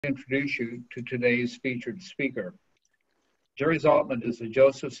Introduce you to today's featured speaker. Gerald Zaltman is the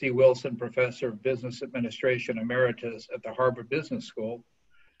Joseph C. Wilson Professor of Business Administration Emeritus at the Harvard Business School,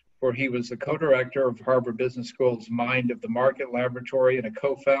 where he was the co-director of Harvard Business School's Mind of the Market Laboratory and a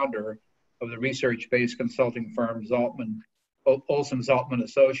co-founder of the research-based consulting firm Olson Zaltman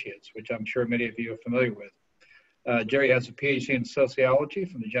Associates, which I'm sure many of you are familiar with. Jerry has a PhD in sociology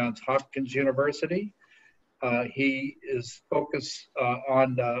from the Johns Hopkins University. He is focused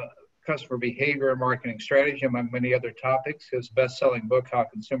on customer behavior and marketing strategy, among many other topics. His best-selling book, How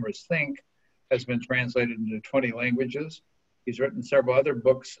Consumers Think, has been translated into 20 languages. He's written several other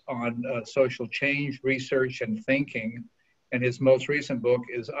books on social change, research, and thinking. And his most recent book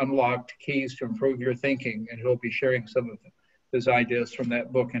is Unlocked Keys to Improve Your Thinking, and he'll be sharing some of his ideas from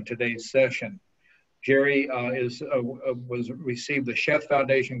that book in today's session. Jerry received the Chef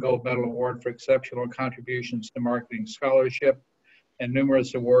Foundation Gold Medal Award for exceptional contributions to marketing scholarship and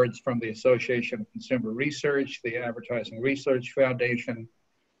numerous awards from the Association of Consumer Research, the Advertising Research Foundation,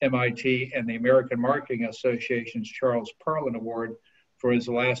 MIT, and the American Marketing Association's Charles Parlin Award for his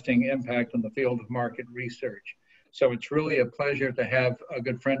lasting impact on the field of market research. So it's really a pleasure to have a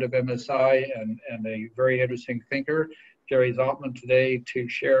good friend of MSI and a very interesting thinker, Gerald Zaltman, today to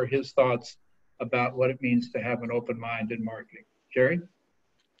share his thoughts about what it means to have an open mind in marketing. Jerry?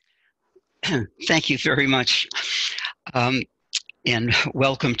 Thank you very much. And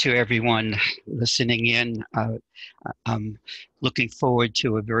welcome to everyone listening in. I'm looking forward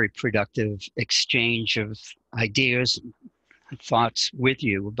to a very productive exchange of ideas and thoughts with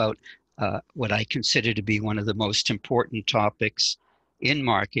you about what I consider to be one of the most important topics in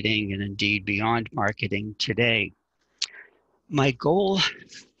marketing and indeed beyond marketing today. My goal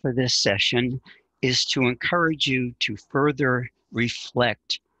for this session is to encourage you to further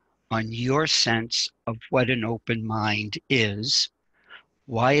reflect on your sense of what an open mind is,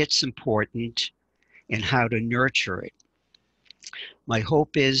 why it's important, and how to nurture it. My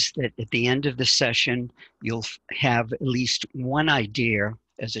hope is that at the end of the session, you'll have at least one idea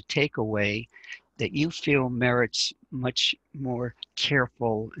as a takeaway that you feel merits much more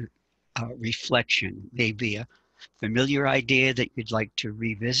careful reflection. Maybe a familiar idea that you'd like to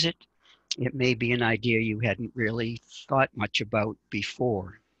revisit. It may be an idea you hadn't really thought much about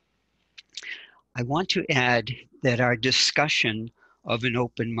before. I want to add that our discussion of an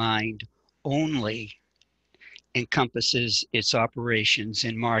open mind only encompasses its operations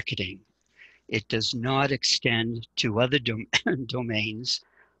in marketing. It does not extend to other domains,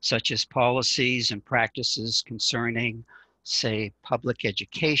 such as policies and practices concerning, say, public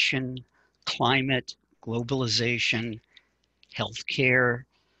education, climate, globalization, healthcare,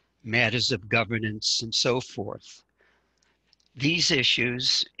 matters of governance, and so forth. These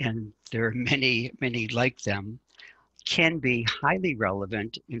issues, and there are many, many like them, can be highly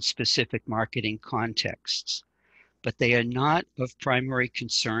relevant in specific marketing contexts, but they are not of primary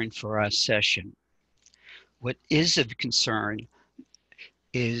concern for our session. What is of concern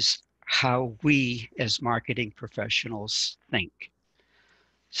is how we as marketing professionals think.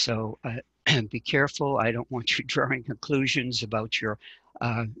 So be careful. I don't want you drawing conclusions about your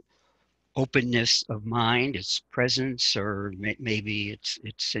openness of mind, its presence, or maybe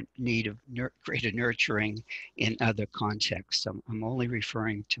it's in need of greater nurturing in other contexts. I'm only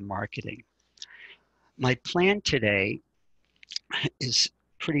referring to marketing. My plan today is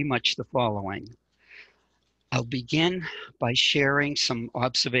pretty much the following. I'll begin by sharing some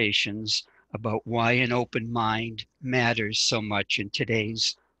observations about why an open mind matters so much in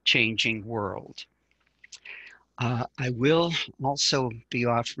today's changing world. I will also be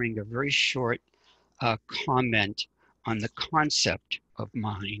offering a very short comment on the concept of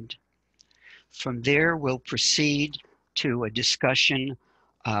mind. From there, we'll proceed to a discussion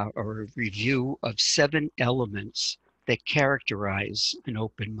or a review of 7 elements that characterize an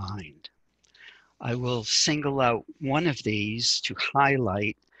open mind. I will single out one of these to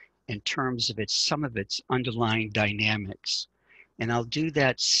highlight in terms of some of its underlying dynamics. And I'll do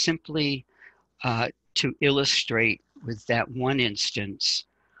that simply to illustrate with that one instance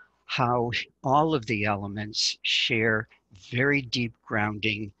how all of the elements share very deep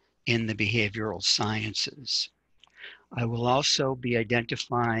grounding in the behavioral sciences. I will also be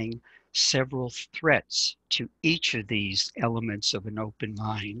identifying several threats to each of these elements of an open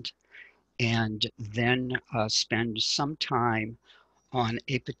mind, and then spend some time on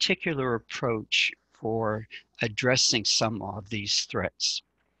a particular approach for addressing some of these threats.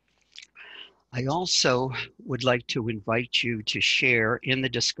 I also would like to invite you to share in the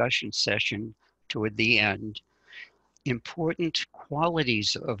discussion session toward the end important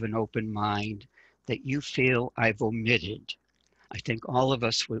qualities of an open mind that you feel I've omitted. I think all of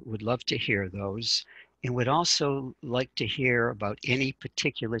us would love to hear those, and would also like to hear about any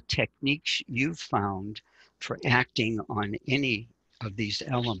particular techniques you've found for acting on any of these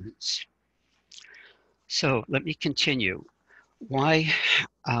elements. So let me continue. Why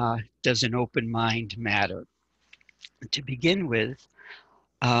does an open mind matter? To begin with,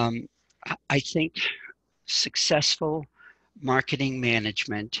 I think successful marketing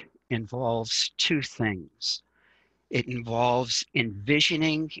management involves two things. It involves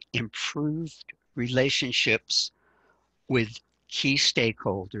envisioning improved relationships with key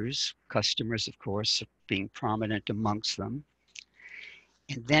stakeholders, customers, of course, being prominent amongst them,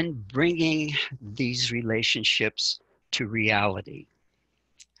 and then bringing these relationships to reality.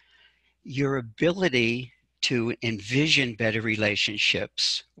 Your ability to envision better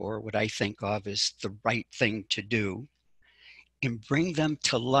relationships, or what I think of as the right thing to do, and bring them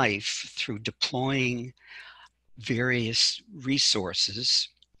to life through deploying various resources,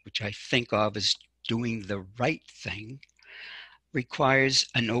 which I think of as doing the right thing, requires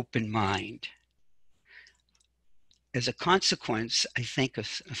an open mind. As a consequence, I think a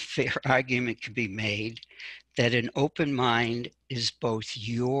fair argument can be made that an open mind is both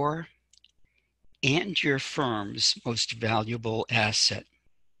your and your firm's most valuable asset.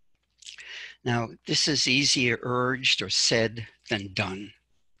 Now, this is easier urged or said than done,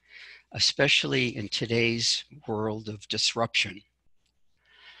 especially in today's world of disruption.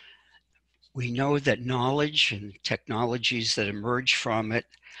 We know that knowledge and technologies that emerge from it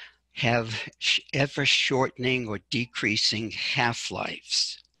have ever shortening or decreasing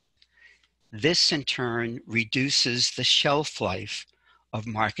half-lives. This in turn reduces the shelf life of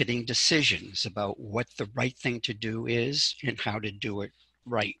marketing decisions about what the right thing to do is and how to do it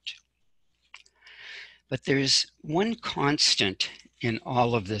right. But there's one constant in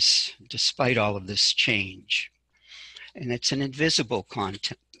all of this, despite all of this change, and it's an invisible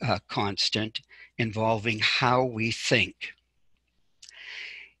constant involving how we think.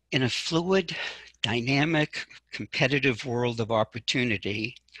 In a fluid, dynamic, competitive world of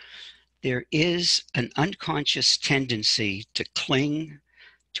opportunity, there is an unconscious tendency to cling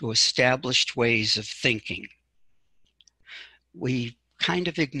to established ways of thinking. We kind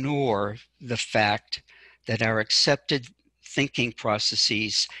of ignore the fact that our accepted thinking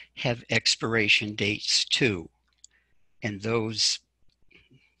processes have expiration dates too, and those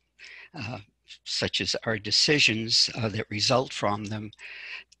such as our decisions that result from them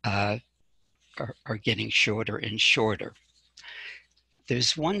are getting shorter and shorter.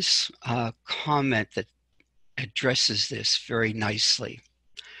 There's one comment that addresses this very nicely.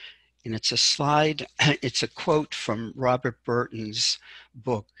 And it's a slide, it's a quote from Robert Burton's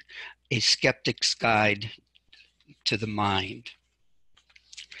book, A Skeptic's Guide to the Mind.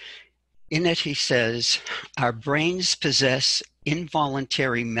 In it, he says, our brains possess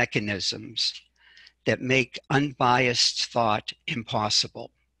involuntary mechanisms that make unbiased thought impossible,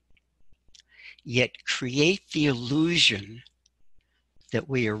 yet create the illusion that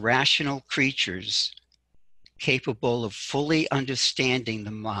we are rational creatures capable of fully understanding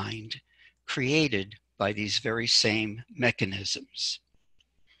the mind created by these very same mechanisms.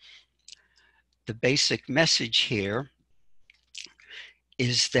 The basic message here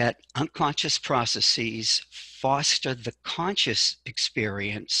is that unconscious processes foster the conscious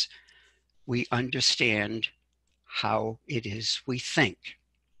experience we understand how it is we think.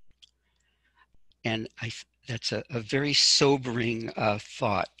 And that's a very sobering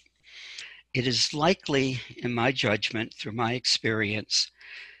thought. It is likely, in my judgment, through my experience,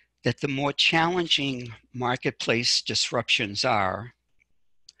 that the more challenging marketplace disruptions are,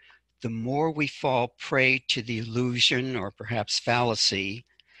 the more we fall prey to the illusion or perhaps fallacy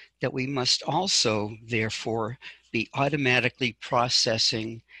that we must also, therefore, be automatically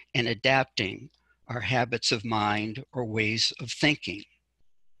processing and adapting our habits of mind or ways of thinking.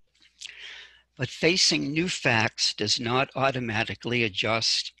 But facing new facts does not automatically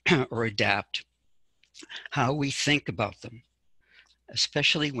adjust or adapt how we think about them,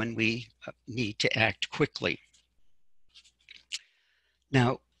 especially when we need to act quickly.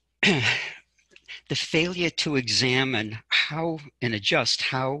 Now, the failure to examine how and adjust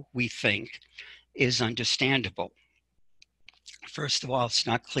how we think is understandable. First of all, it's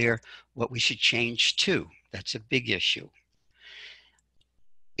not clear what we should change to. That's a big issue.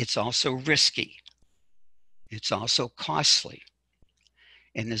 It's also risky. It's also costly.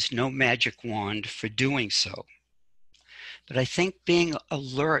 And there's no magic wand for doing so. But I think being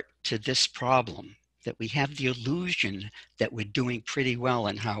alert to this problem, that we have the illusion that we're doing pretty well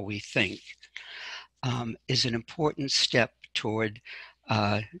in how we think, is an important step toward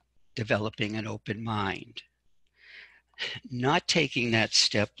developing an open mind. Not taking that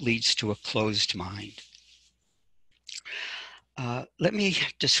step leads to a closed mind. Let me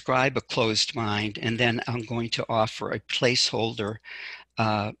describe a closed mind, and then I'm going to offer a placeholder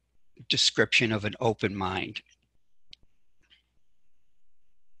description of an open mind.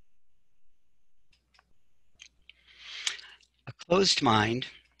 A closed mind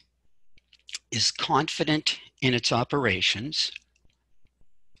is confident in its operations.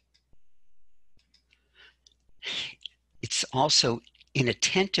 It's also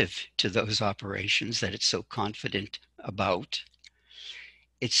inattentive to those operations that it's so confident about.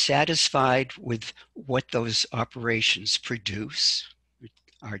 It's satisfied with what those operations produce,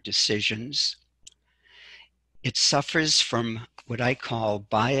 our decisions. It suffers from what I call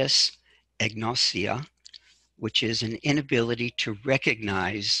bias agnosia, which is an inability to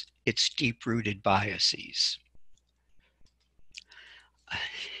recognize its deep-rooted biases.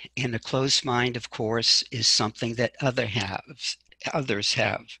 And a closed mind, of course, is something that others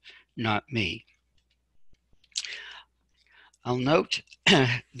have, not me. I'll note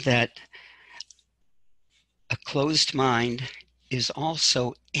that a closed mind is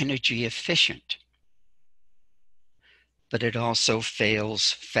also energy efficient, but it also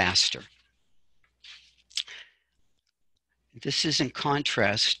fails faster. This is in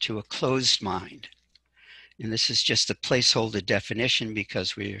contrast to a closed mind. And this is just a placeholder definition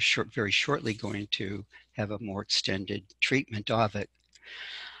because we are very shortly going to have a more extended treatment of it.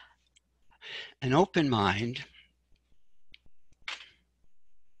 An open mind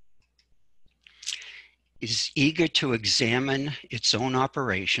is eager to examine its own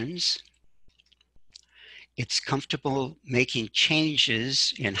operations. It's comfortable making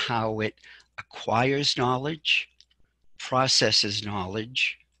changes in how it acquires knowledge, processes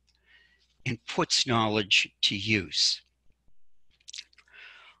knowledge, and puts knowledge to use.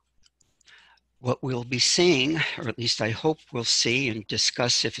 What we'll be seeing, or at least I hope we'll see and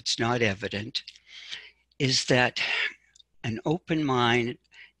discuss if it's not evident, is that an open mind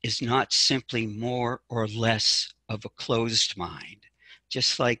is not simply more or less of a closed mind.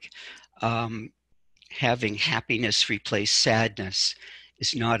 Just like having happiness replace sadness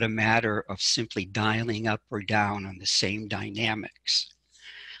is not a matter of simply dialing up or down on the same dynamics.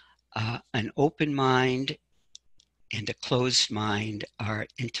 An open mind and a closed mind are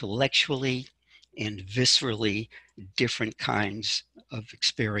intellectually and viscerally different kinds of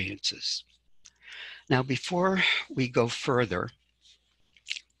experiences. Now, before we go further,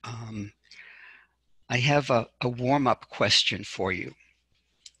 I have a warm-up question for you.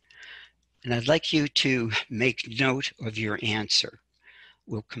 And I'd like you to make note of your answer.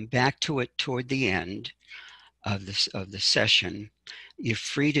 We'll come back to it toward the end of the session. You're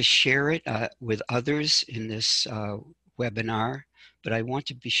free to share it with others in this webinar, but I want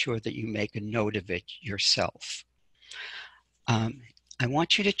to be sure that you make a note of it yourself. I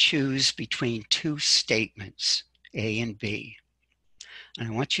want you to choose between two statements, A and B. And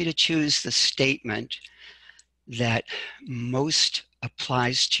I want you to choose the statement that most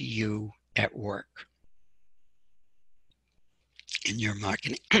applies to you at work in your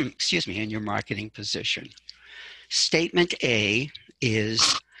marketing, in your marketing position. Statement A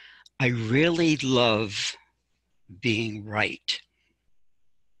is, I really love being right.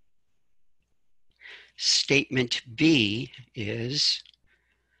 Statement B is,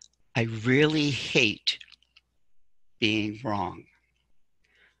 I really hate being wrong.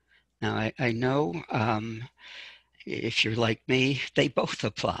 Now, I know if you're like me, they both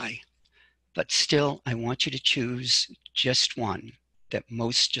apply, but still, I want you to choose just one that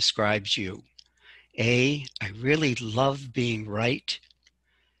most describes you. A, I really love being right,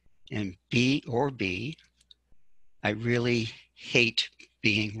 and B, I really hate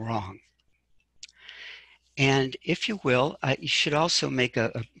being wrong. And if you will, you should also make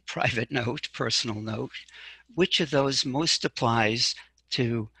a private note, personal note, which of those most applies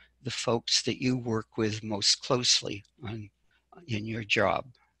to the folks that you work with most closely in your job.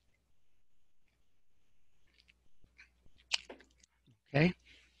 Okay.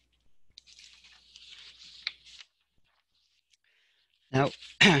 Now,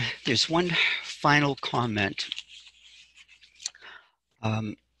 there's one final comment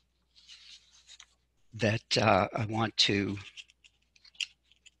that I want to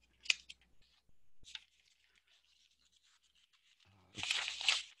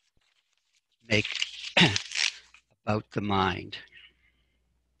make about the mind.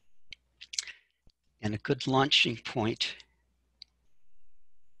 And a good launching point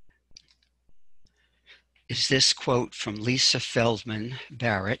is this quote from Lisa Feldman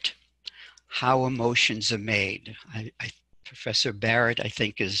Barrett, How Emotions Are Made. Professor Barrett, I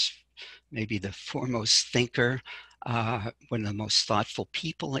think, is maybe the foremost thinker one of the most thoughtful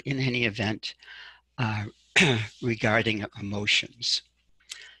people in any event, regarding emotions.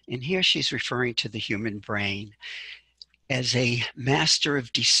 And here she's referring to the human brain as a master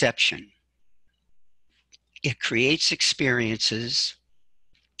of deception. It creates experiences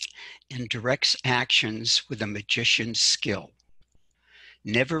and directs actions with a magician's skill,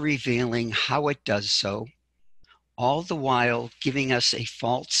 never revealing how it does so, all the while giving us a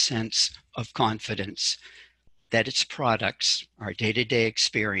false sense of confidence that its products, our day-to-day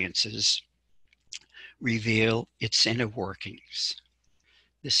experiences, reveal its inner workings.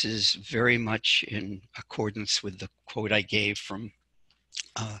 This is very much in accordance with the quote I gave from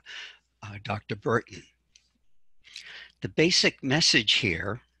Dr. Burton. The basic message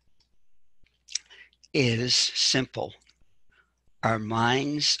here is simple. Our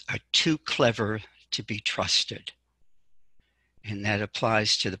minds are too clever to be trusted. And that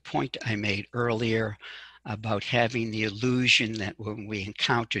applies to the point I made earlier about having the illusion that when we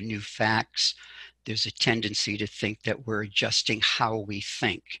encounter new facts, there's a tendency to think that we're adjusting how we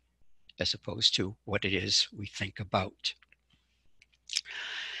think, as opposed to what it is we think about.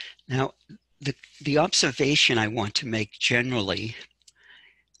 Now, the observation I want to make generally,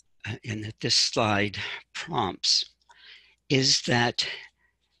 and that this slide prompts, is that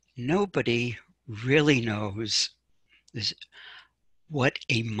nobody really knows what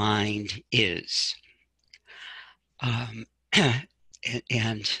a mind is. And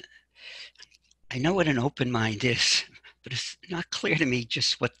I know what an open mind is, but it's not clear to me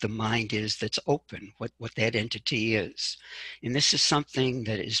just what the mind is that's open, what that entity is. And this is something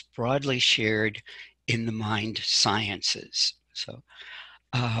that is broadly shared in the mind sciences. So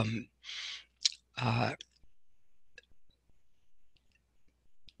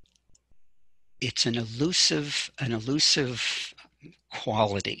it's an elusive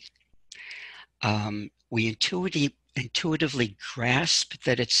quality. We intuitively grasp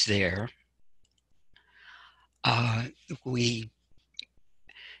that it's there.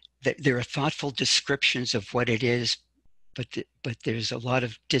 There are thoughtful descriptions of what it is, but there's a lot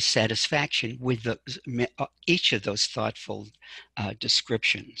of dissatisfaction with each of those thoughtful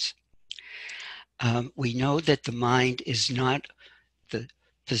descriptions. We know that the mind is not the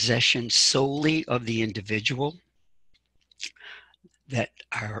possession solely of the individual, that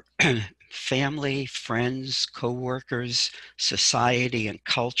our family, friends, co-workers, society, and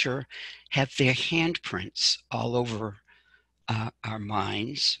culture have their handprints all over our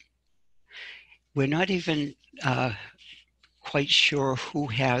minds. We're not even quite sure who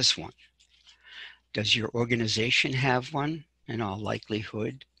has one. Does your organization have one? In all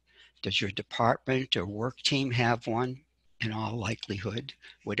likelihood. Does your department or work team have one? In all likelihood,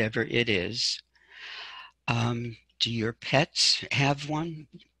 whatever it is. Do your pets have one?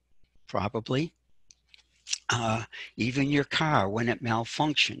 Probably. Even your car, when it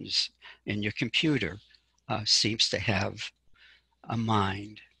malfunctions, and your computer seems to have a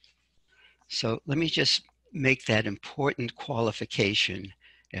mind. So let me just make that important qualification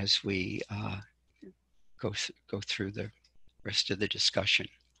as we go through the rest of the discussion.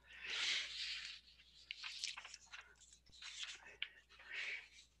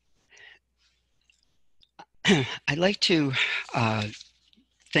 I'd like to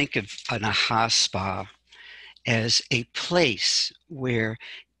think of an aha spa as a place where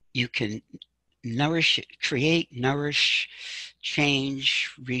you can create, nourish,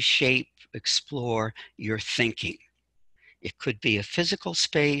 change, reshape, explore your thinking. It could be a physical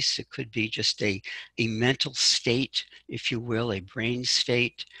space, it could be just a mental state, if you will, a brain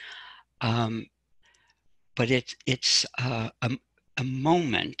state. But it's a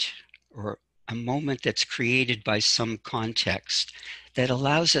moment, or a moment that's created by some context that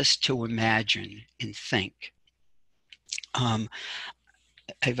allows us to imagine and think. I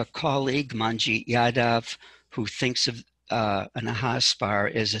have a colleague, Manjit Yadav, who thinks of an aha spa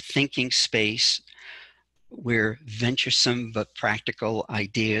as a thinking space where venturesome but practical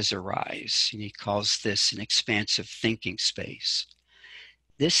ideas arise. And he calls this an expansive thinking space.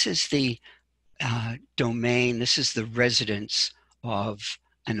 This is the domain, this is the residence of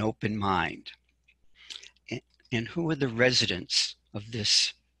an open mind. And who are the residents of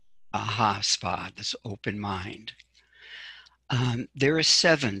this aha spa, this open mind? There are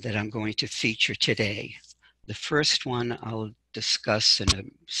 7 that I'm going to feature today. The first one I'll discuss in a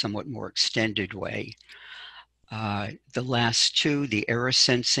somewhat more extended way. The last 2, the error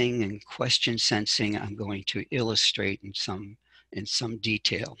sensing and question sensing, I'm going to illustrate in some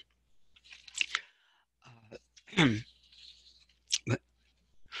detail. But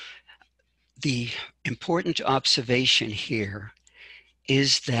the important observation here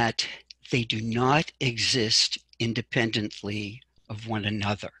is that they do not exist independently of one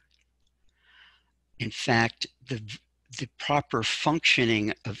another. In fact, the proper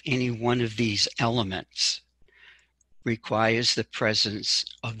functioning of any one of these elements requires the presence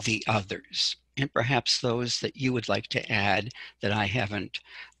of the others, and perhaps those that you would like to add that I haven't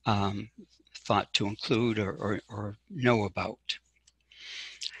thought to include or know about.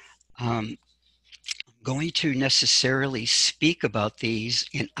 I'm going to necessarily speak about these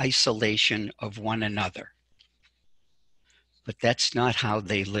in isolation of one another, but that's not how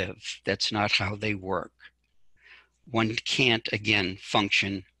they live. That's not how they work. One can't, again,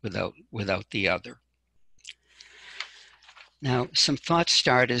 function without the other. Now, some thought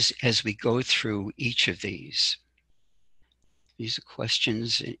starters as we go through each of these. These are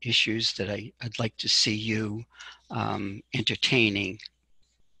questions and issues that I'd like to see you entertaining.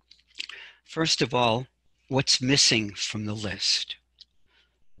 First of all, what's missing from the list?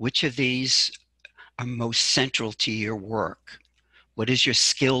 Which of these are most central to your work? What is your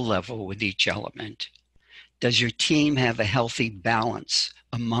skill level with each element? Does your team have a healthy balance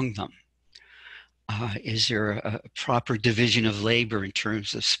among them? Is there a proper division of labor in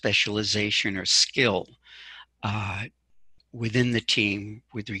terms of specialization or skill within the team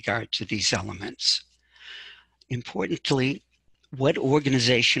with regard to these elements? Importantly, what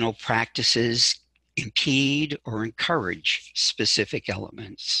organizational practices impede or encourage specific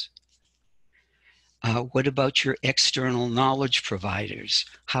elements? What about your external knowledge providers?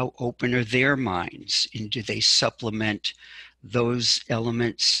 How open are their minds, and do they supplement those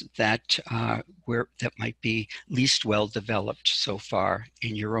elements that that might be least well developed so far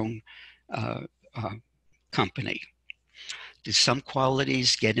in your own company? Do some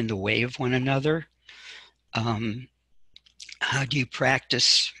qualities get in the way of one another? How do you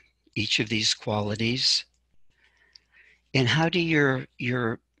practice each of these qualities? And how does your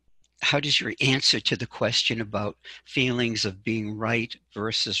answer to the question about feelings of being right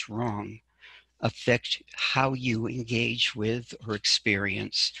versus wrong affect how you engage with or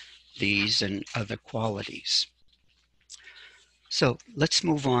experience these and other qualities? So let's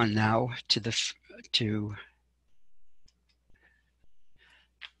move on now to the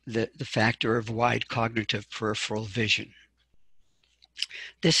factor of wide cognitive peripheral vision.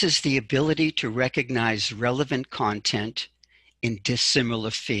 This is the ability to recognize relevant content in dissimilar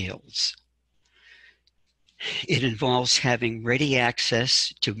fields. It involves having ready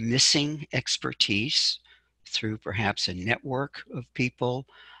access to missing expertise through perhaps a network of people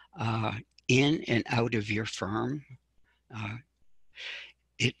in and out of your firm.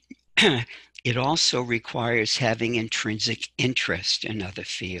 It also requires having intrinsic interest in other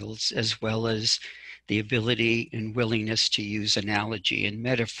fields, as well as the ability and willingness to use analogy and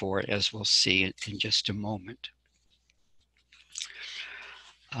metaphor, as we'll see in just a moment.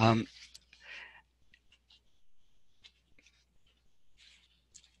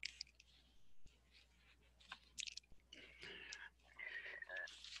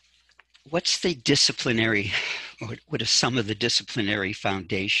 What's the disciplinary, what are some of the disciplinary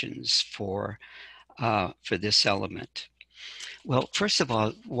foundations for this element? Well, first of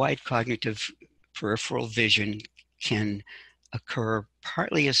all, wide cognitive peripheral vision can occur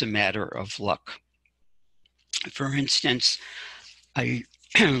partly as a matter of luck. For instance, I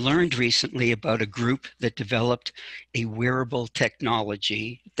learned recently about a group that developed a wearable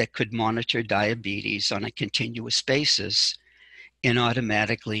technology that could monitor diabetes on a continuous basis and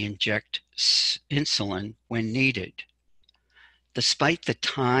automatically inject insulin when needed. Despite the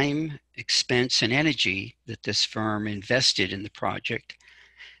time, expense, and energy that this firm invested in the project,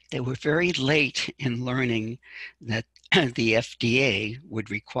 they were very late in learning that the FDA would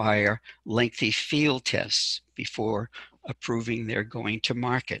require lengthy field tests before approving their going to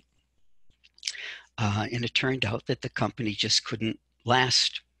market. And it turned out that the company just couldn't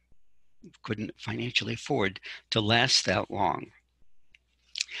financially afford to last that long.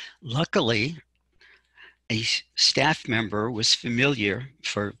 Luckily, a staff member was familiar,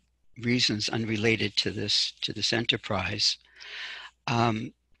 for reasons unrelated to this enterprise,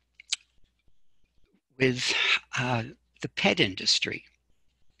 with the pet industry.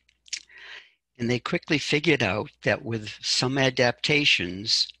 And they quickly figured out that with some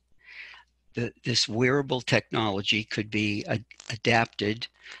adaptations, this wearable technology could be adapted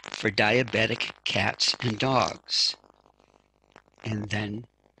for diabetic cats and dogs. And then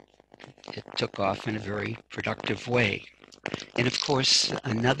it took off in a very productive way. And of course,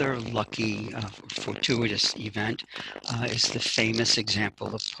 another lucky, fortuitous event is the famous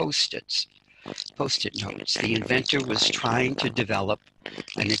example of Post-it notes. The inventor was trying to develop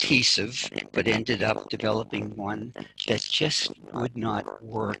an adhesive, but ended up developing one that just would not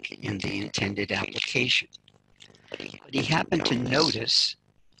work in the intended application. but he happened to notice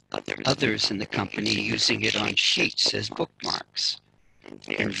others in the company using it on sheets as bookmarks.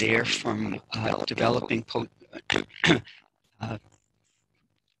 And they're from developing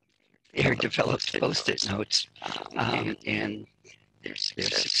they developed post-it notes, and their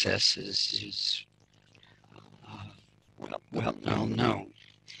success is well known.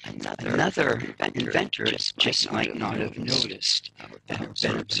 Another inventor just might not have noticed or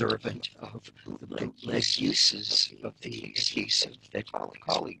been observant of the bootleg uses of the adhesive that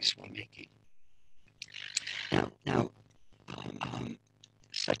colleagues were making. Now,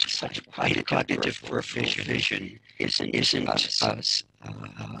 such cognitive peripheral isn't us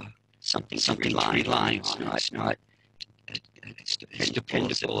something to rely on. It's not as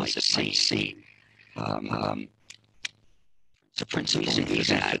dependable as it might seem. The principal reason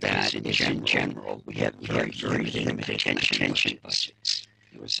for that is in general, we have very limited attention budgets.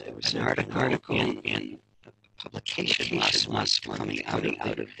 There was an article in a publication last month coming out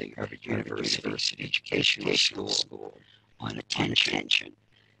of the Harvard University Educational School on attention.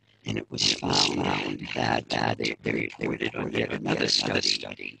 And it was found that they reported on yet another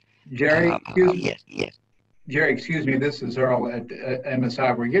study. Jerry, Jerry, excuse me, this is Earl at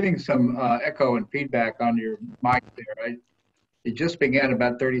MSI. We're getting some echo and feedback on your mic there. It just began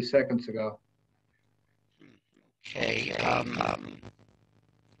about 30 seconds ago. Okay. Let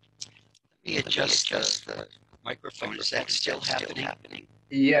me adjust the microphone. Is that still happening?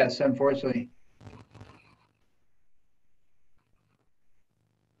 Yes, unfortunately.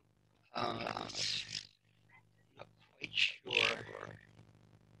 Not quite sure.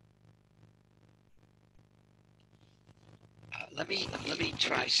 Let me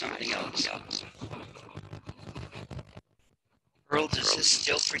try something else. Earl, does this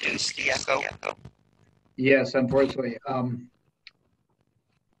still produce the echo? Yes, unfortunately. Try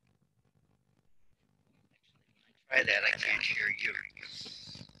that. I can't hear you.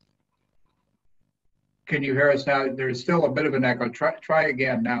 Can you hear us now? There's still a bit of an echo. Try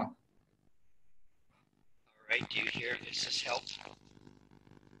again now. All right. Do you hear? Does this help?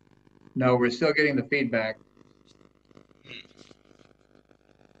 No, we're still getting the feedback.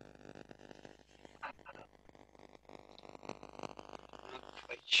 Not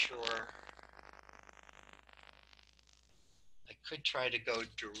quite sure. I could try to go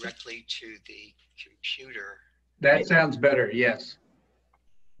directly to the computer. That sounds better, yes.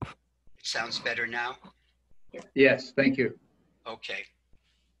 It sounds better now? Yes, thank you. Okay.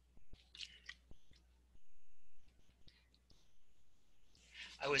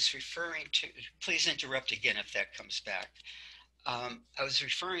 I was referring to, please interrupt again if that comes back. I was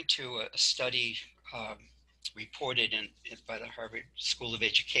referring to a study reported by the Harvard School of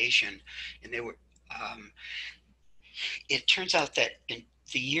Education, and they were, it turns out that in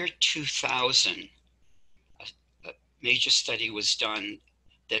the year 2000, a major study was done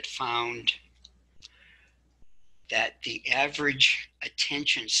that found that the average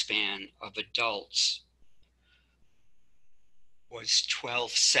attention span of adults was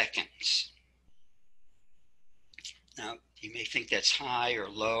 12 seconds. Now, you may think that's high or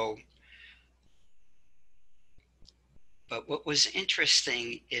low, but what was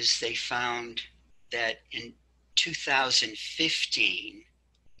interesting is they found that in 2015,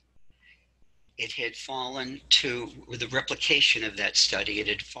 it had fallen to, with the replication of that study, it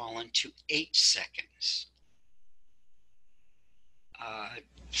had fallen to 8 seconds.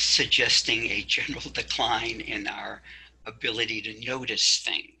 Suggesting a general decline in our ability to notice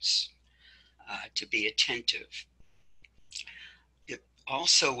things, to be attentive. It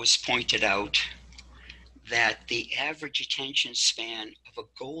also was pointed out that the average attention span of a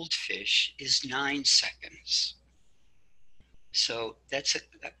goldfish is 9 seconds. So that's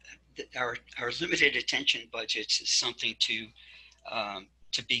our limited attention budgets is something to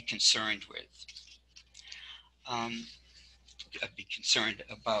be concerned with. Be concerned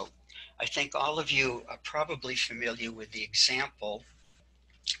about. I think all of you are probably familiar with the example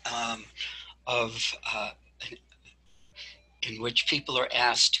in which people are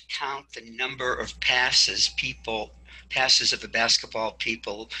asked to count the number of passes of a basketball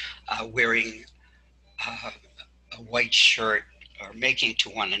people wearing a white shirt are making to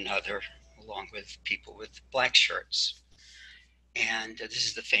one another, along with people with black shirts. And this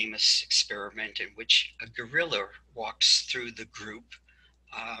is the famous experiment in which a gorilla walks through the group,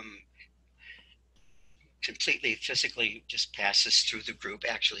 completely physically just passes through the group,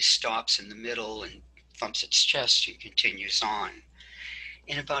 actually stops in the middle and thumps its chest and continues on.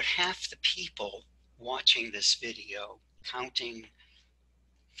 And about half the people watching this video,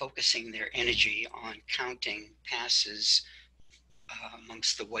 focusing their energy on counting passes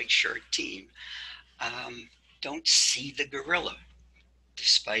amongst the white shirt team, don't see the gorilla,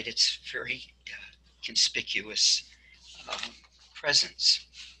 despite its very conspicuous presence.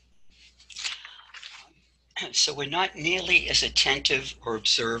 So we're not nearly as attentive or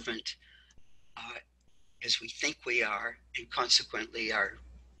observant as we think we are, and consequently our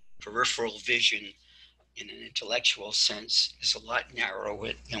peripheral vision in an intellectual sense is a lot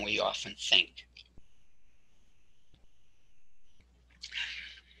narrower than we often think.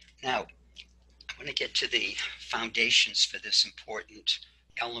 Now, I want to get to the foundations for this important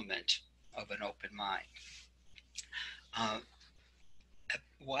element of an open mind.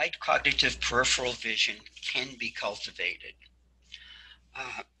 Wide cognitive peripheral vision can be cultivated.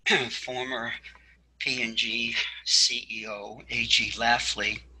 Former P&G CEO A.G.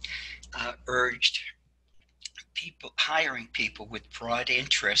 Lafley urged hiring people with broad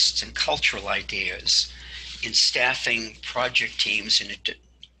interests and cultural ideas in staffing project teams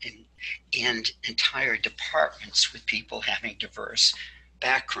and entire departments with people having diverse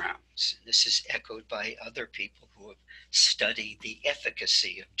backgrounds. And this is echoed by other people who have studied the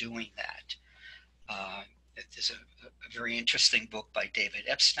efficacy of doing that. There's a very interesting book by David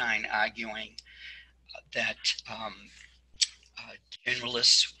Epstein arguing that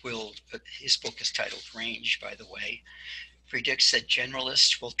generalists will, his book is titled Range, by the way, predicts that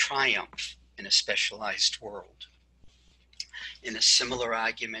generalists will triumph in a specialized world. And a similar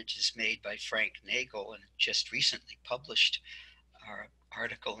argument is made by Frank Nagel in a just recently published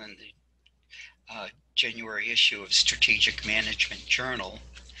article in the January issue of Strategic Management Journal,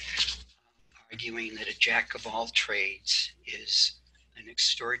 arguing that a jack of all trades is an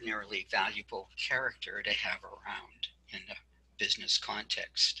extraordinarily valuable character to have around in a business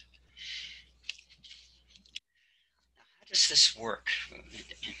context. Now, how does this work?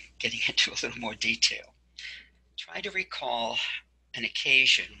 Getting into a little more detail. Try to recall an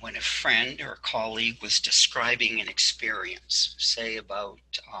occasion when a friend or a colleague was describing an experience, say about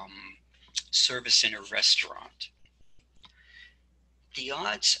service in a restaurant. The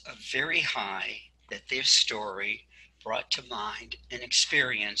odds are very high that their story brought to mind an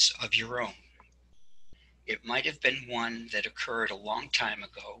experience of your own. It might have been one that occurred a long time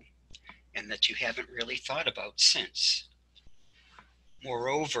ago and that you haven't really thought about since.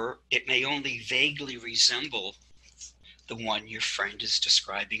 Moreover, it may only vaguely resemble the one your friend is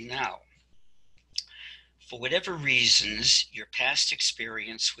describing now. For whatever reasons, your past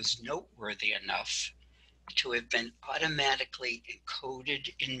experience was noteworthy enough to have been automatically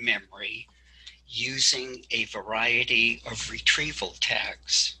encoded in memory using a variety of retrieval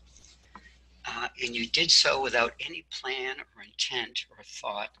tags. And you did so without any plan or intent or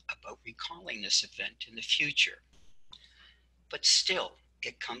thought about recalling this event in the future. But still,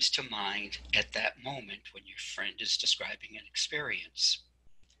 it comes to mind at that moment when your friend is describing an experience.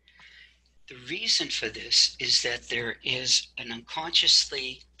 The reason for this is that there is an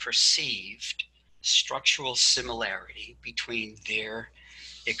unconsciously perceived structural similarity between their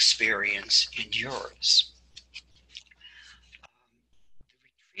experience and yours.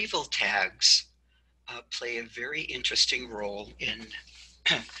 The retrieval tags play a very interesting role in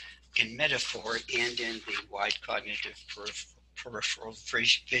metaphor and in the wide cognitive peripheral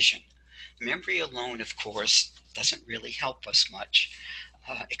vision. Memory alone, of course, doesn't really help us much,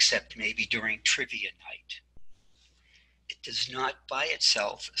 except maybe during trivia night. It does not by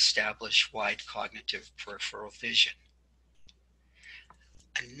itself establish wide cognitive peripheral vision.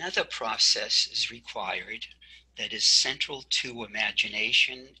 Another process is required that is central to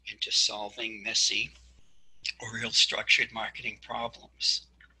imagination and to solving messy or ill-structured marketing problems.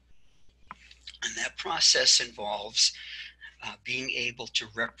 And that process involves being able to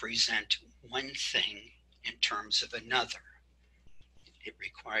represent one thing in terms of another. It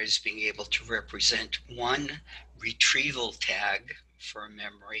requires being able to represent one retrieval tag for a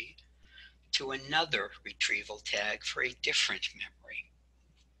memory to another retrieval tag for a different memory.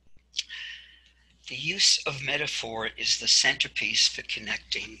 The use of metaphor is the centerpiece for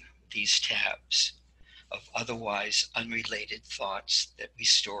connecting these tabs of otherwise unrelated thoughts that we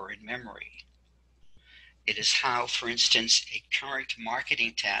store in memory. It is how, for instance, a current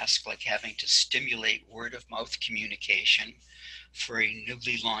marketing task like having to stimulate word-of-mouth communication for a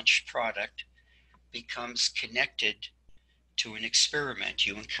newly launched product becomes connected to an experiment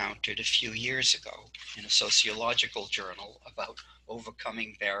you encountered a few years ago in a sociological journal about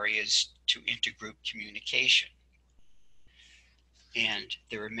overcoming barriers to intergroup communication. And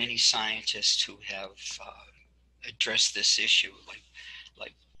there are many scientists who have addressed this issue,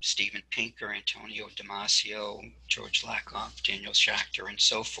 like Steven Pinker, Antonio Damasio, George Lakoff, Daniel Schachter, and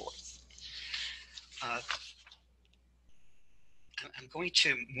so forth. I'm going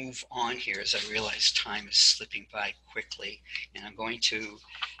to move on here as I realize time is slipping by quickly, and I'm going to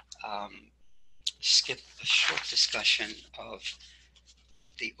skip a short discussion of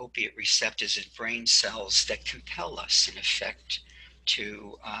the opiate receptors in brain cells that compel us, in effect,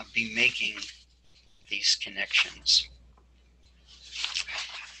 to be making these connections.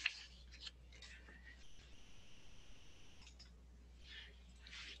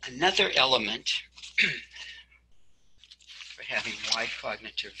 Another element for having wide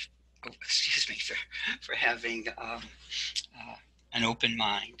cognitive, for having an open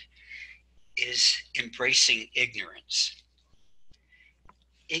mind is embracing ignorance.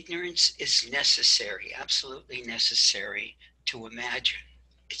 Ignorance is necessary, absolutely necessary to imagine.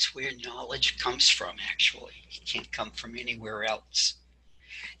 It's where knowledge comes from, actually. It can't come from anywhere else.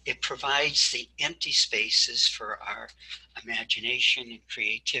 It provides the empty spaces for our imagination and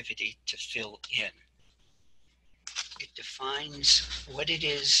creativity to fill in. It defines what it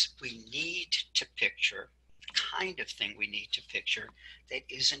is we need to picture, the kind of thing we need to picture that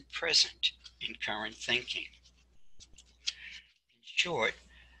isn't present in current thinking. In short,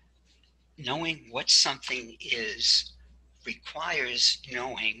 knowing what something is requires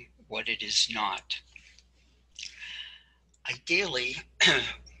knowing what it is not. Ideally,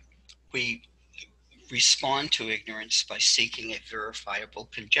 we respond to ignorance by seeking a verifiable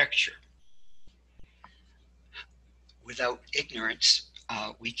conjecture. Without ignorance,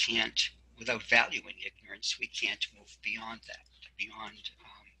 without valuing ignorance, we can't move beyond that, beyond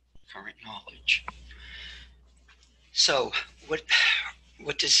current knowledge. So,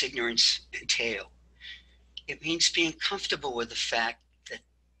 what does ignorance entail? It means being comfortable with the fact that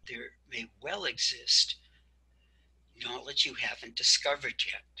there may well exist knowledge you haven't discovered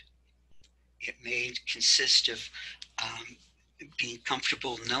yet. It may consist of being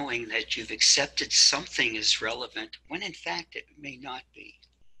comfortable knowing that you've accepted something as relevant when in fact it may not be.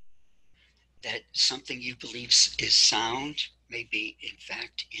 That something you believe is sound may be in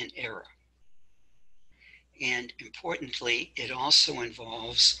fact in error. And importantly, it also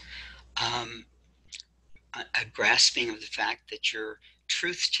involves a grasping of the fact that your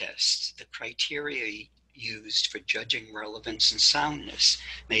truth tests, the criteria used for judging relevance and soundness,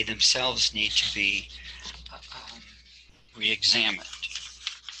 may themselves need to be re-examined.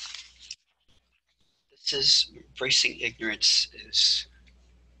 This is embracing ignorance is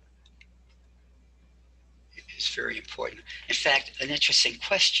very important. In fact, an interesting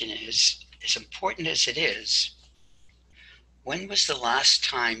question is, as important as it is, when was the last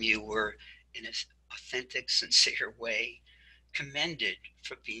time you were, in an authentic, sincere way, commended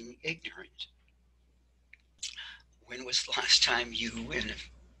for being ignorant? When was the last time you, in a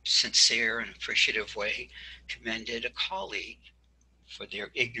sincere and appreciative way, commended a colleague for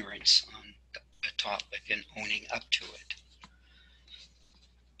their ignorance on a topic and owning up to it?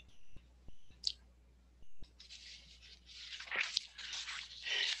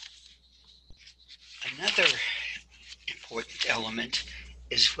 Another important element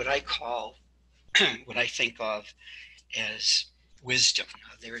is what I call, what I think of as wisdom.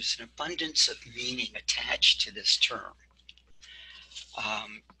 Now, there is an abundance of meaning attached to this term.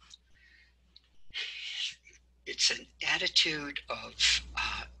 It's an attitude of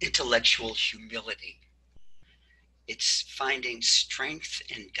intellectual humility. It's finding strength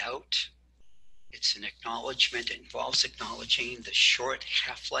in doubt. It's an acknowledgement. It involves acknowledging the short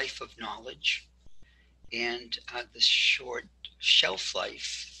half-life of knowledge and the short shelf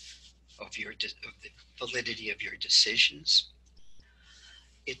life of the validity of your decisions.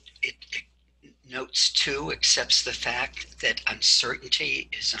 It notes too, accepts the fact that uncertainty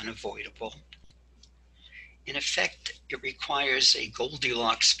is unavoidable. In effect, it requires a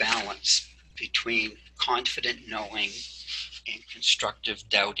Goldilocks balance between confident knowing and constructive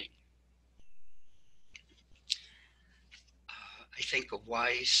doubting. I think a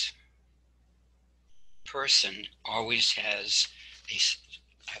wise person always has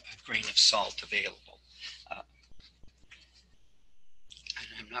a grain of salt available. And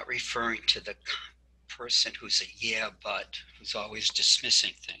I'm not referring to the person who's a yeah, but who's always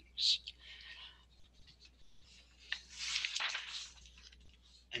dismissing things.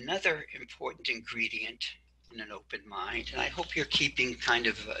 Another important ingredient in an open mind, and I hope you're keeping kind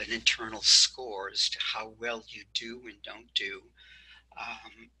of an internal score as to how well you do and don't do,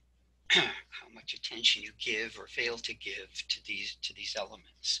 how much attention you give or fail to give to these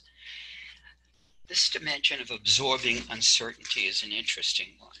elements. This dimension of absorbing uncertainty is an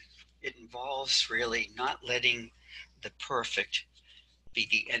interesting one. It involves really not letting the perfect be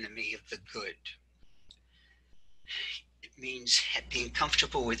the enemy of the good. It means being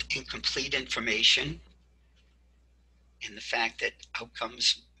comfortable with incomplete information in the fact that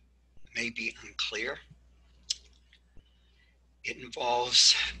outcomes may be unclear. It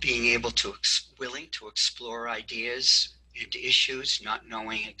involves being able to, willing to explore ideas and issues, not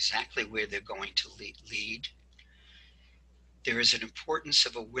knowing exactly where they're going to lead. There is an importance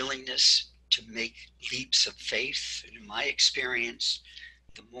of a willingness to make leaps of faith. And in my experience,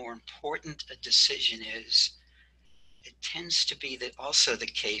 the more important a decision is, it tends to be that also the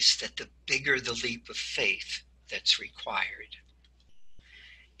case that the bigger the leap of faith that's required.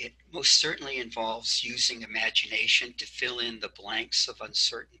 It most certainly involves using imagination to fill in the blanks of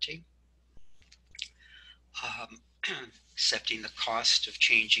uncertainty, accepting the cost of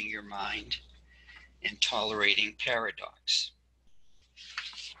changing your mind, and tolerating paradox.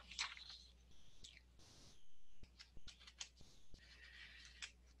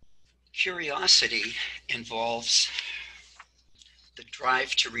 Curiosity involves the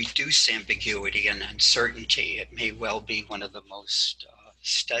drive to reduce ambiguity and uncertainty. It may well be one of the most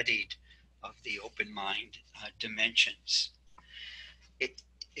studied of the open mind dimensions. It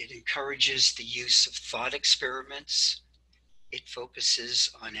encourages the use of thought experiments. It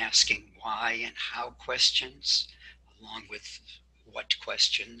focuses on asking why and how questions, along with what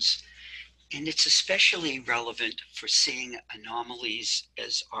questions. And it's especially relevant for seeing anomalies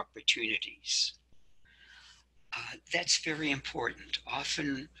as opportunities. That's very important.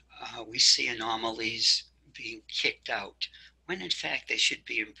 Often we see anomalies being kicked out, when in fact they should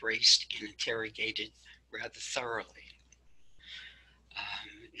be embraced and interrogated rather thoroughly.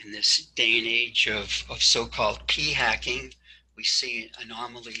 In this day and age of so-called p-hacking, we see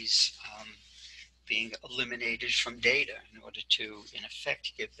anomalies being eliminated from data in order to, in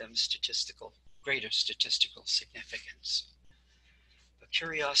effect, give them greater statistical significance. But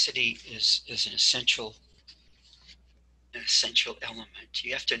curiosity is an essential element.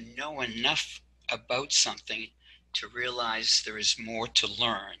 You have to know enough about something to realize there is more to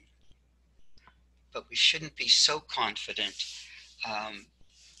learn. But we shouldn't be so confident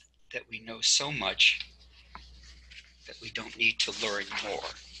that we know so much that we don't need to learn more.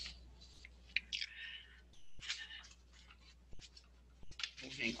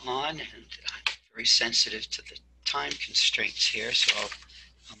 Moving on, and I'm very sensitive to the time constraints here, so I'll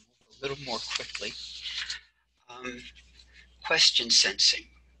move a little more quickly. Question sensing.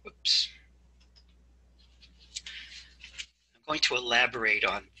 Whoops. I'm going to elaborate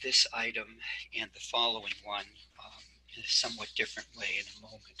on this item and the following one in a somewhat different way in a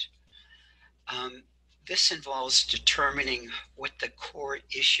moment. This involves determining what the core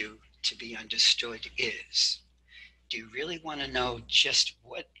issue to be understood is. Do you really want to know just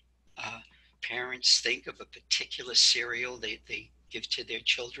what parents think of a particular cereal they give to their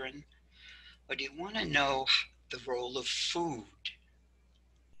children? Or do you want to know the role of food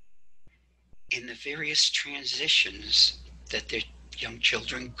in the various transitions that their young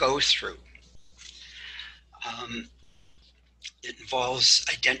children go through? It involves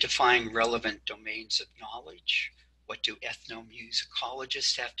identifying relevant domains of knowledge. What do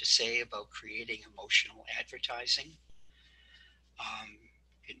ethnomusicologists have to say about creating emotional advertising?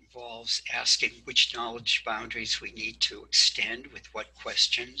 It involves asking which knowledge boundaries we need to extend with what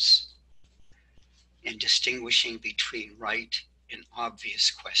questions, and distinguishing between right and obvious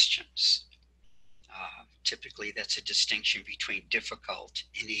questions. Typically, that's a distinction between difficult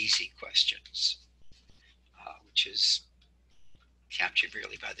and easy questions, which is captured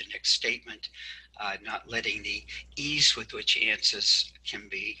really by the next statement, not letting the ease with which answers can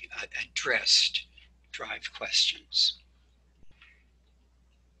be addressed drive questions.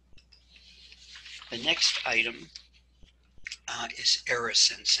 The next item is error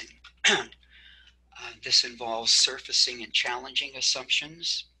sensing. This involves surfacing and challenging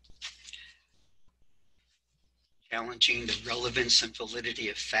assumptions, challenging the relevance and validity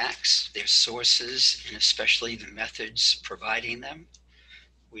of facts, their sources, and especially the methods providing them.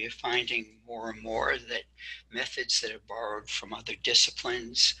 We are finding more and more that methods that are borrowed from other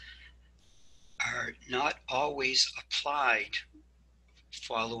disciplines are not always applied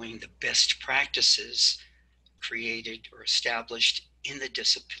following the best practices created or established in the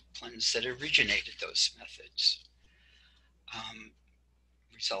disciplines that originated those methods,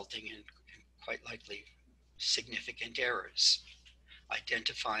 resulting in quite likely significant errors,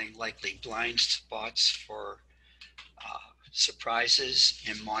 identifying likely blind spots for surprises,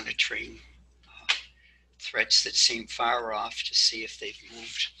 and monitoring threats that seem far off to see if they've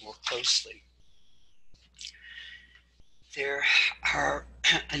moved more closely. There are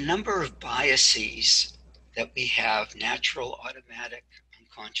a number of biases that we have, natural, automatic,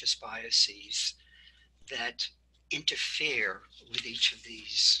 unconscious biases, that interfere with each of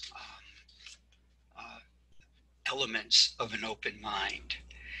these elements of an open mind.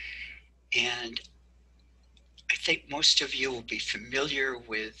 And I think most of you will be familiar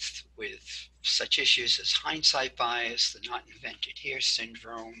with such issues as hindsight bias, the not invented here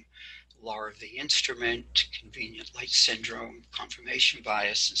syndrome, law of the instrument, convenient light syndrome, confirmation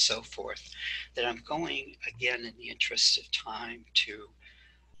bias, and so forth, that I'm going, again, in the interest of time, to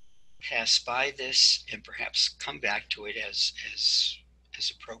pass by this and perhaps come back to it as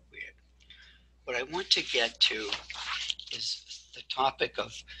appropriate. What I want to get to is the topic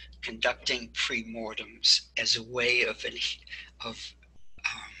of conducting pre-mortems as a way of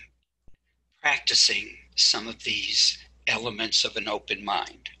practicing some of these elements of an open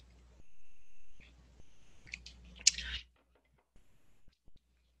mind.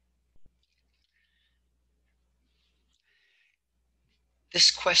 This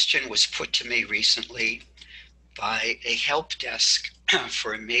question was put to me recently by a help desk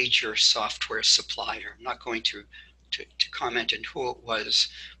for a major software supplier. I'm not going to comment on who it was,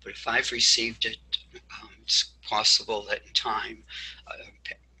 but if I've received it, it's possible that in time,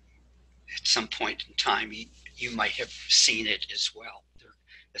 at some point in time, you might have seen it as well. There,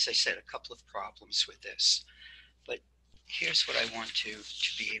 as I said, a couple of problems with this. But here's what I want to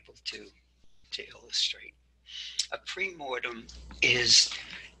be able to illustrate. A pre-mortem is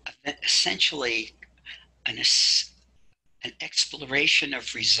essentially an exploration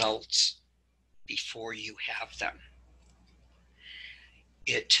of results before you have them.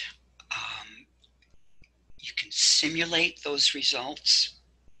 You can simulate those results.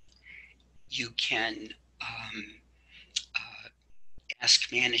 You can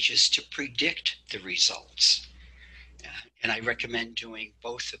ask managers to predict the results. And I recommend doing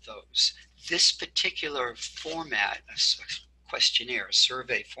both of those. This particular format, a questionnaire, a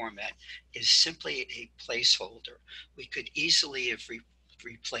survey format, is simply a placeholder. We could easily have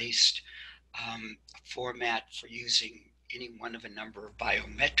replaced a format for using any one of a number of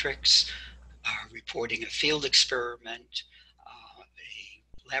biometrics, reporting a field experiment,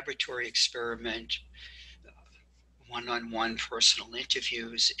 a laboratory experiment, one-on-one personal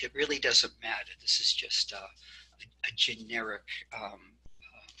interviews. It really doesn't matter. This is just a generic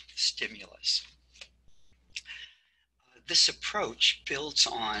stimulus. This approach builds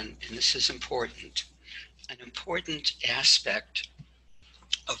on, and this is important, an important aspect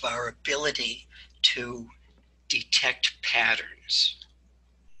of our ability to detect patterns.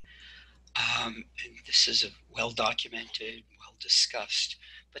 And this is well documented, well discussed,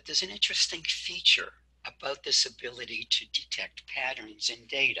 but there's an interesting feature about this ability to detect patterns in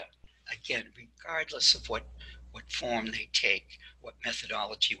data. Again, regardless of what form they take, what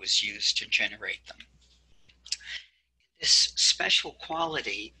methodology was used to generate them. This special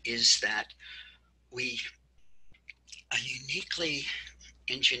quality is that we are uniquely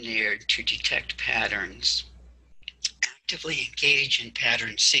engineered to detect patterns, actively engage in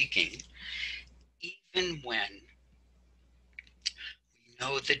pattern seeking, even when we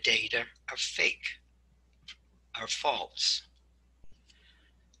know the data are fake, are false.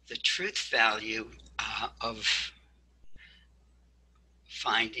 The truth value of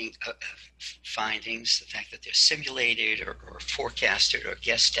findings, the fact that they're simulated or forecasted or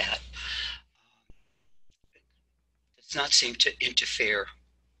guessed at, does not seem to interfere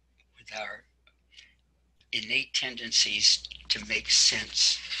with our innate tendencies to make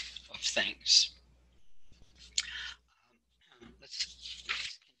sense of things. Let's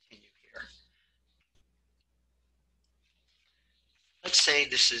continue here. Let's say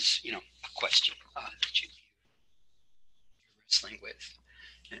this is, a question that you're wrestling with.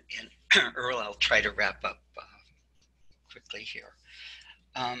 And Earl, I'll try to wrap up quickly here.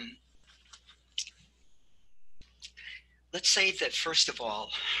 Let's say that, first of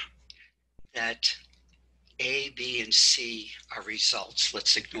all, that A, B, and C are results.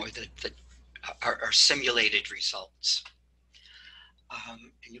 Let's ignore our simulated results.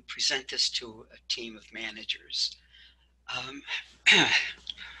 And you present this to a team of managers.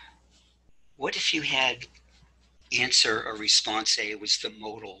 What if you had answer or response A was the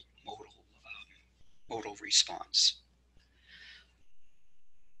modal response?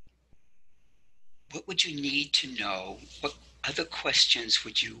 What would you need to know? What other questions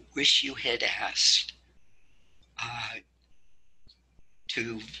would you wish you had asked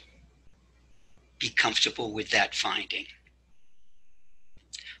to be comfortable with that finding?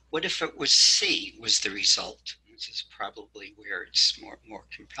 What if it was C was the result? This is probably where it's more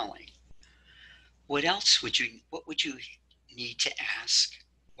compelling. What would you need to ask?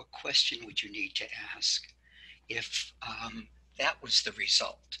 What question would you need to ask if that was the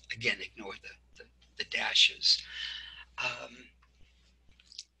result? Again, ignore the dashes.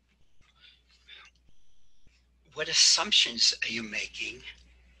 what assumptions are you making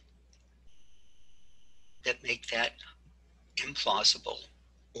that make that implausible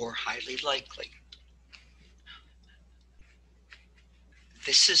or highly likely?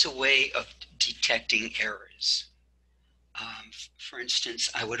 This is a way of detecting errors. For instance,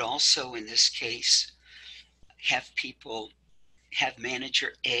 I would also, in this case, have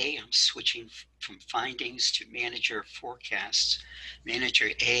manager A, I'm switching from findings to manager forecasts, manager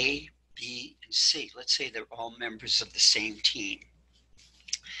A, B, and C. Let's say they're all members of the same team.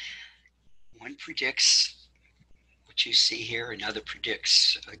 One predicts what you see here, another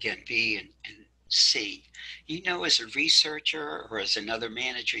predicts, again, B and C. You know, as a researcher or as another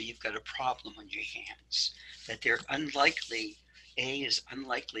manager, you've got a problem on your hands, that they're unlikely, A is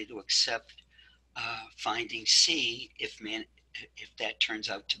unlikely to accept finding C if that turns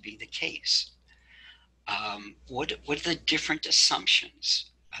out to be the case. What are the different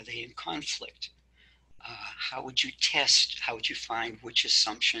assumptions? Are they in conflict? How would you test, how would you find which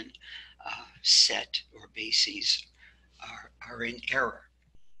assumption set or bases are in error?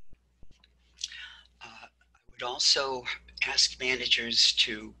 I would also ask managers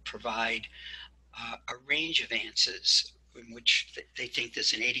to provide a range of answers in which they think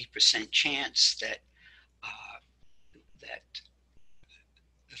there's an 80% chance that that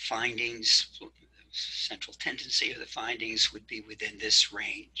the findings, central tendency of the findings would be within this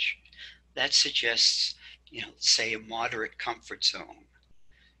range. That suggests, say a moderate comfort zone.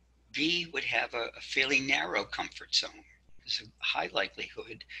 B would have a fairly narrow comfort zone. There's a high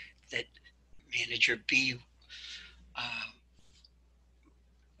likelihood that manager B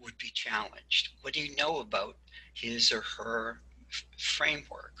would be challenged. What do you know about his or her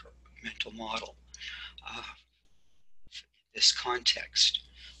framework or mental model? This context.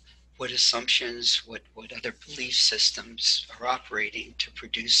 What assumptions, what other belief systems are operating to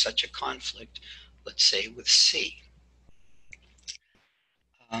produce such a conflict, let's say with C.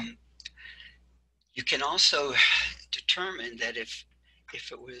 You can also determine that if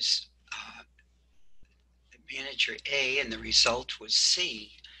it was manager A and the result was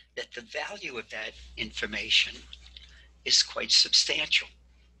C, that the value of that information is quite substantial.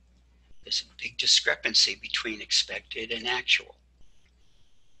 There's a big discrepancy between expected and actual.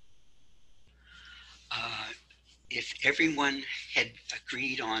 If everyone had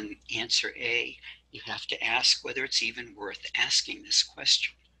agreed on answer A, you have to ask whether it's even worth asking this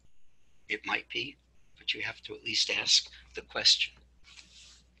question. It might be, but you have to at least ask the question.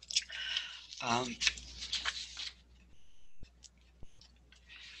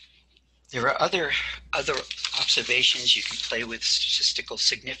 There are other observations. You can play with statistical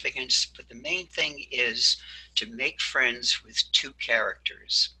significance, but the main thing is to make friends with two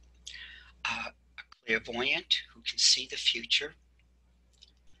characters. A clairvoyant who can see the future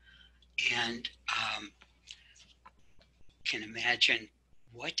and can imagine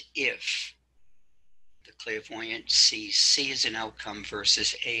what if the clairvoyant sees C as an outcome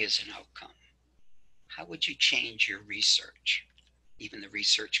versus A as an outcome. How would you change your research? Even the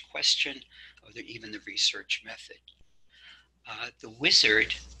research question or even the research method. The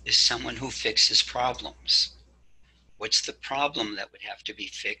wizard is someone who fixes problems. What's the problem that would have to be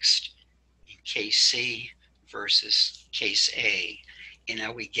fixed in case C versus case A? And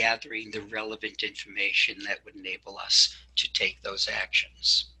are we gathering the relevant information that would enable us to take those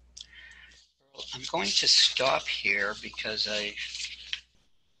actions? I'm going to stop here because I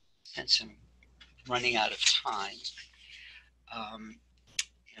sense I'm running out of time.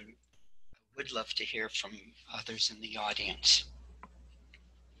 And I would love to hear from others in the audience.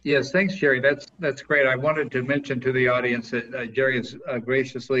 Yes, thanks, Jerry. That's great. I wanted to mention to the audience that Jerry has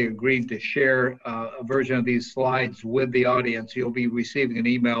graciously agreed to share a version of these slides with the audience. You'll be receiving an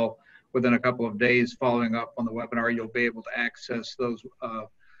email within a couple of days following up on the webinar. You'll be able to access those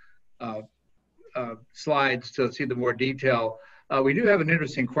slides to see the more detail. We do have an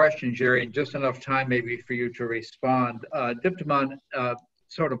interesting question, Jerry, just enough time maybe for you to respond. Diptimon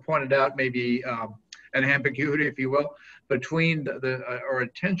sort of pointed out maybe an ambiguity, if you will, between or a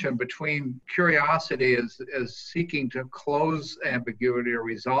tension between curiosity as seeking to close ambiguity or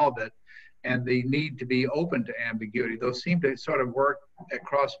resolve it, and the need to be open to ambiguity. Those seem to sort of work at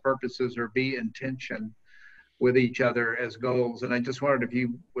cross purposes or be in tension with each other as goals. And I just wondered if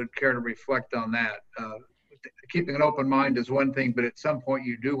you would care to reflect on that. Keeping an open mind is one thing, but at some point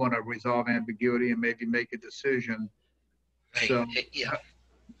you do want to resolve ambiguity and maybe make a decision. Right. So, yeah.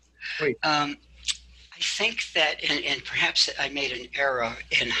 Wait. I think that, and perhaps I made an error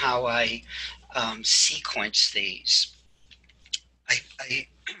in how I sequence these.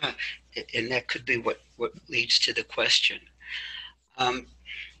 And that could be what leads to the question.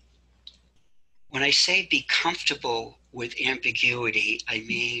 when I say be comfortable with ambiguity, I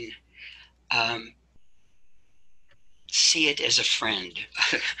mean see it as a friend.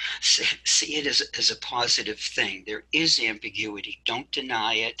 See it as a positive thing. There is ambiguity. Don't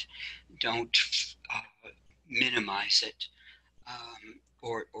deny it. Don't minimize it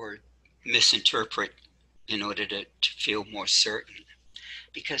or misinterpret in order to feel more certain.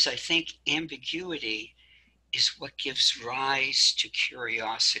 Because I think ambiguity is what gives rise to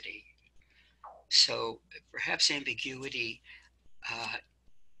curiosity. So perhaps ambiguity,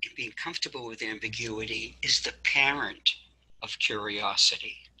 being comfortable with ambiguity, is the parent of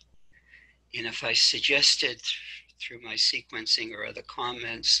curiosity. And if I suggested through my sequencing or other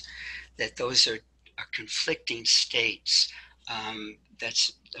comments that those are conflicting states, I'm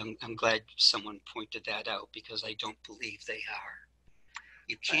glad someone pointed that out, because I don't believe they are.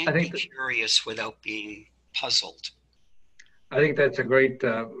 You can't be curious without being puzzled. I think that's a great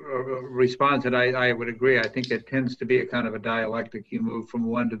response, and I would agree. I think it tends to be a kind of a dialectic. You move from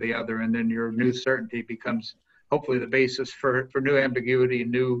one to the other, and then your new certainty becomes hopefully the basis for new ambiguity,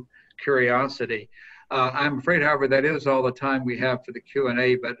 new curiosity. I'm afraid, however, that is all the time we have for the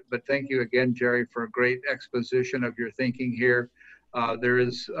Q&A, but thank you again, Jerry, for a great exposition of your thinking here. There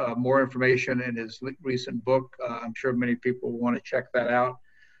is more information in his recent book. I'm sure many people will want to check that out.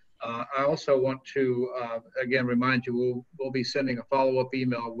 I also want to, again, remind you, we'll be sending a follow-up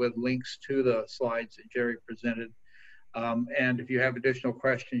email with links to the slides that Jerry presented. And if you have additional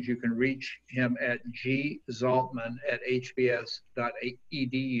questions, you can reach him at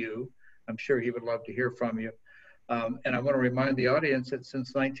gzaltman@hbs.edu. I'm sure he would love to hear from you. And I want to remind the audience that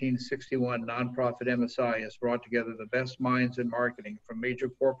since 1961, nonprofit MSI has brought together the best minds in marketing from major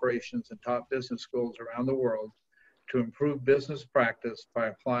corporations and top business schools around the world to improve business practice by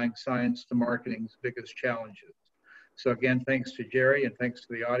applying science to marketing's biggest challenges. So again, thanks to Jerry and thanks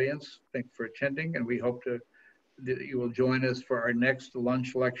to the audience. Thanks for attending, and we hope that you will join us for our next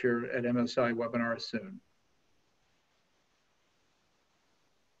lunch lecture at MSI webinar soon.